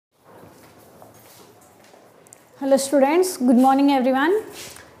Hello students, good morning everyone.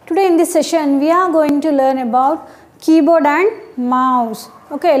 Today in this session we are going to learn about keyboard and mouse.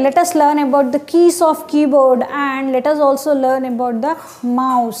 Okay, let us learn about the keys of keyboard and let us also learn about the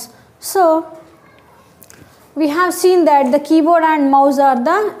mouse. So we have seen that the keyboard and mouse are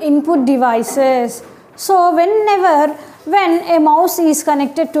the input devices. So when a mouse is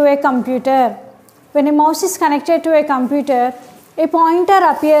connected to a computer, a pointer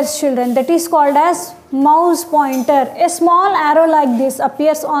appears, children, that is called as mouse pointer. A small arrow like this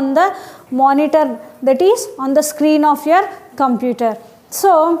appears on the monitor, that is on the screen of your computer.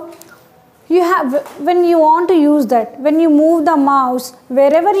 So you have, when you want to use that, when you move the mouse,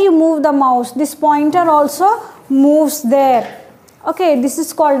 wherever you move the mouse, this pointer also moves there. Okay, this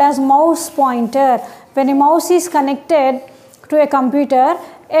is called as mouse pointer. When a mouse is connected to a computer,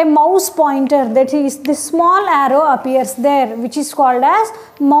 a mouse pointer, that is this small arrow appears there, which is called as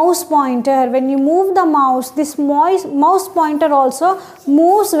mouse pointer. When you move the mouse, this mouse pointer also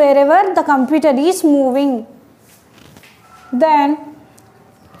moves wherever the computer is moving.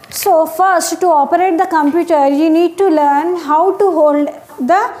 So first, to operate the computer, you need to learn how to hold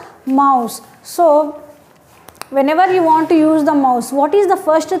the mouse. So whenever you want to use the mouse, what is the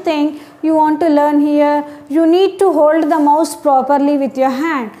first thing you want to learn here? You need to hold the mouse properly with your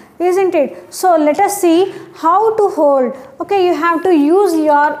hand, isn't it? So let us see how to hold. Okay, you have to use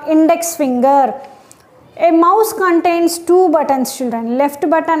your index finger. A mouse contains two buttons, children, left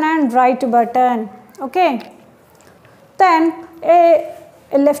button and right button. Okay, then a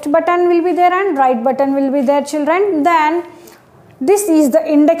left button will be there and right button will be there, children. Then this is the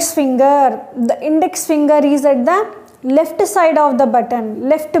index finger. The index finger is at the left side of the button,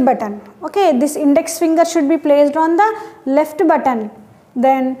 left button. Okay, this index finger should be placed on the left button.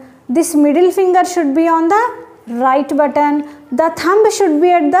 Then this middle finger should be on the right button. The thumb should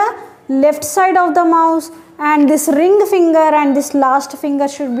be at the left side of the mouse, and this ring finger and this last finger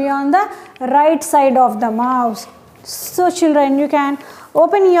should be on the right side of the mouse. So children, you can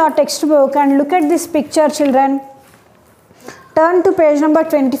open your textbook and look at this picture, children. Turn to page number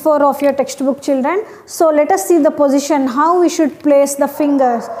 24 of your textbook, children. So let us see the position, how we should place the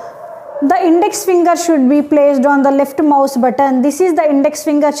fingers. The index finger should be placed on the left mouse button. This is the index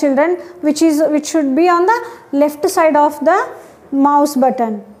finger, children, which should be on the left side of the mouse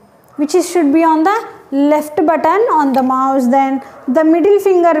button, should be on the left button on the mouse. Then the middle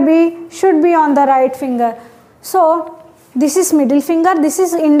finger should be on the right finger. So this is middle finger, this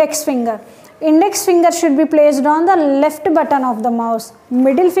is index finger. Index finger should be placed on the left button of the mouse.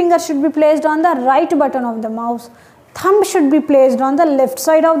 Middle finger should be placed on the right button of the mouse. Thumb should be placed on the left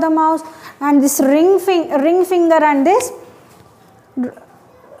side of the mouse. And this ring finger and this,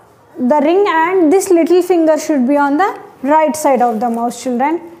 the ring and this little finger should be on the right side of the mouse,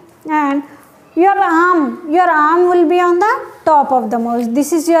 children. And your arm will be on the top of the mouse.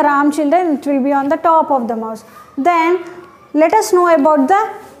 This is your arm, children. It will be on the top of the mouse. Then let us know about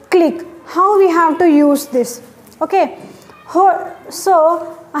the click. How we have to use this. Okay,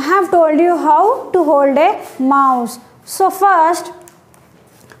 so I have told you how to hold a mouse. So first,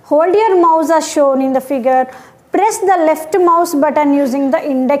 hold your mouse as shown in the figure. Press the left mouse button using the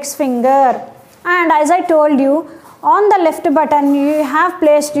index finger. And as I told you, on the left button you have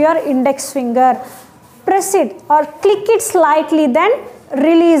placed your index finger. Press it or click it slightly, then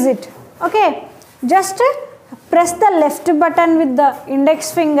release it. Okay, just press the left button with the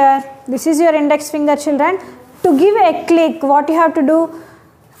index finger. This is your index finger, children. To give a click, what you have to do,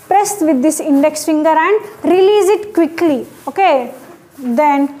 press with this index finger and release it quickly. Okay.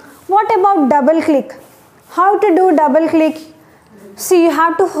 Then what about double click? How to do double click? See, you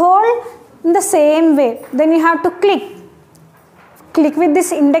have to hold in the same way. Then you have to click. Click with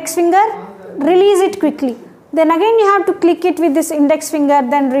this index finger, release it quickly. Then again you have to click it with this index finger,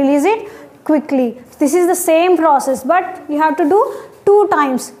 then release it quickly. This is the same process, but you have to do 2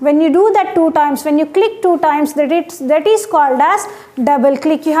 times. When you do that 2 times, when you click 2 times, that is called as double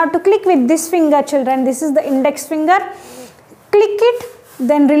click. You have to click with this finger, children. This is the index finger. Click it,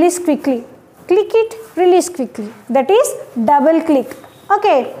 then release quickly. Click it, release quickly. That is double click.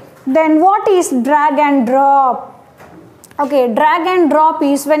 Okay. Then what is drag and drop? Okay, drag and drop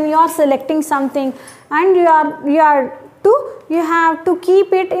is when you are selecting something and you have to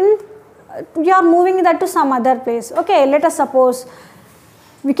keep it in. You are moving that to some other place. Okay, let us suppose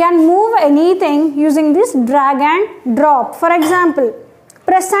we can move anything using this drag and drop. For example,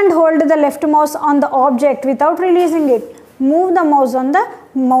 press and hold the left mouse on the object without releasing it. Move the mouse on the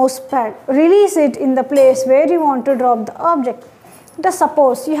mouse pad. Release it in the place where you want to drop the object. Just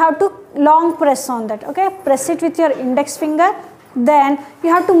suppose you have to long press on that. Okay, press it with your index finger, then you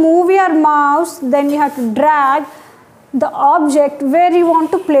have to move your mouse, then you have to drag the object where you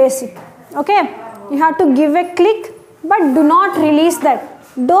want to place it. Okay, you have to give a click, but do not release that.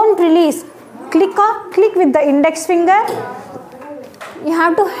 Don't release. Click with the index finger. You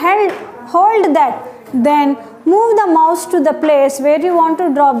have to hold that, then move the mouse to the place where you want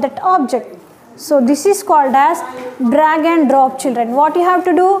to drop that object. So this is called as drag and drop, children. What you have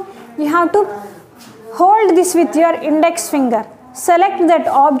to do? You have to hold this with your index finger. Select that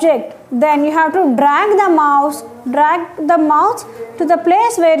object, then you have to drag the mouse to the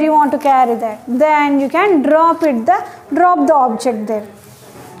place where you want to carry that. Then you can drop the object there.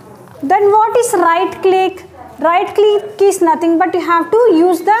 Then what is right click? Right click is nothing but you have to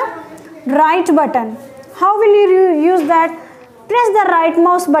use the right button. How will you use that? Press the right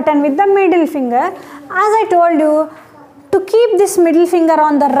mouse button with the middle finger. As I told you, to keep this middle finger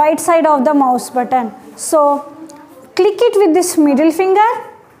on the right side of the mouse button. So click it with this middle finger,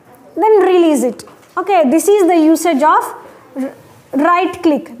 then release it. Okay, this is the usage of right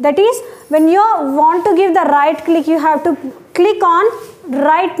click. That is, when you want to give the right click, you have to click on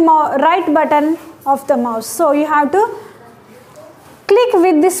right button of the mouse. So you have to click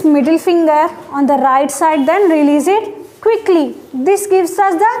with this middle finger on the right side, then release it quickly. This gives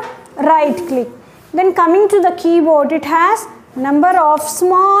us the right click. Then coming to the keyboard, it has number of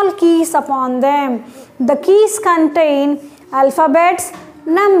small keys upon them. The keys contain alphabets,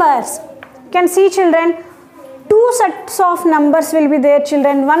 numbers. You can see, children, two sets of numbers will be there,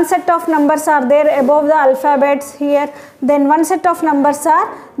 children. One set of numbers are there above the alphabets here. Then one set of numbers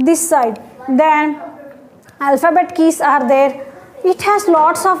are this side. Then alphabet keys are there. It has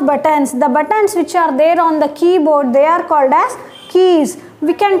lots of buttons. The buttons which are there on the keyboard, they are called as keys.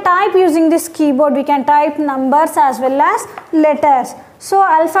 We can type using this keyboard. We can type numbers as well as letters. So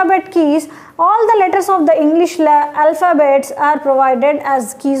alphabet keys, all the letters of the English alphabets are provided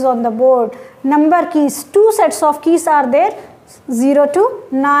as keys on the board. Number keys, two sets of keys are there, 0 to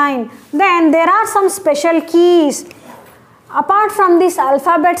 9. Then there are some special keys. Apart from these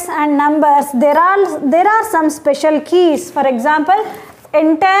alphabets and numbers, there are some special keys. For example,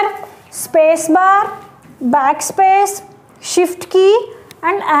 enter, space bar, backspace, shift key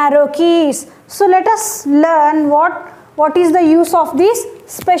and arrow keys. So let us learn what is the use of these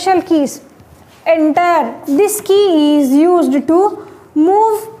special keys. Enter. This key is used to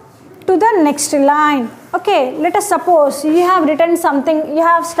move to the next line. Okay, let us suppose you have written something, you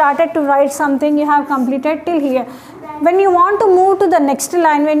have started to write something, you have completed till here. When you want to move to the next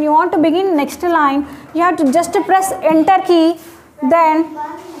line, when you want to begin next line, you have to just press enter key, then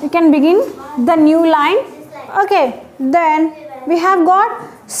you can begin the new line. Okay, then we have got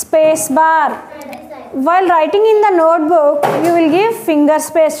space bar. While writing in the notebook, you will give finger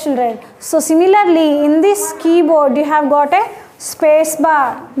space, children. So similarly, in this keyboard, you have got a space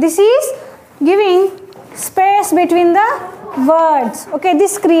bar. This is giving space between the words. Okay,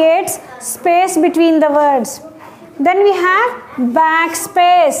 this creates space between the words. Then we have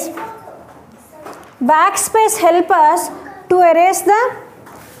backspace. Backspace helps us to erase the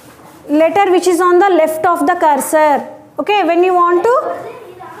letter which is on the left of the cursor. Okay, when you want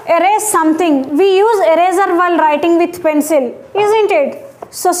to erase something, we use eraser while writing with pencil, isn't it?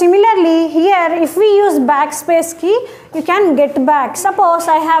 So similarly, here if we use backspace key, you can get back. Suppose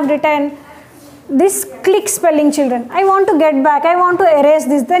I have written this click spelling, children. I want to get back. I want to erase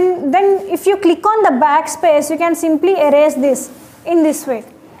this. Then if you click on the backspace, you can simply erase this in this way.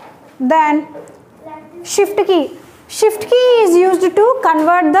 Then shift key. Shift key is used to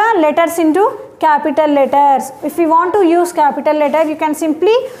convert the letters into capital letters. If you want to use capital letter, you can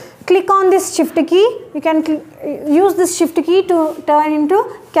simply click on this shift key. You can use this shift key to turn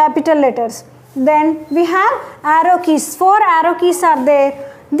into capital letters. Then we have arrow keys. 4 arrow keys are there.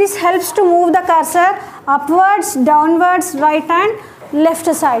 This helps to move the cursor upwards, downwards, right and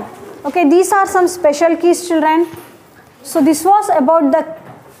left side. Okay, these are some special keys, children. So this was about the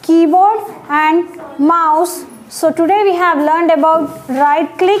keyboard and mouse. So today we have learned about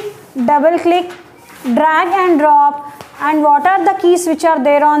right click, double click, drag and drop, and what are the keys which are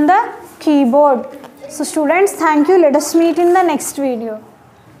there on the keyboard. So students, thank you. Let us meet in the next video.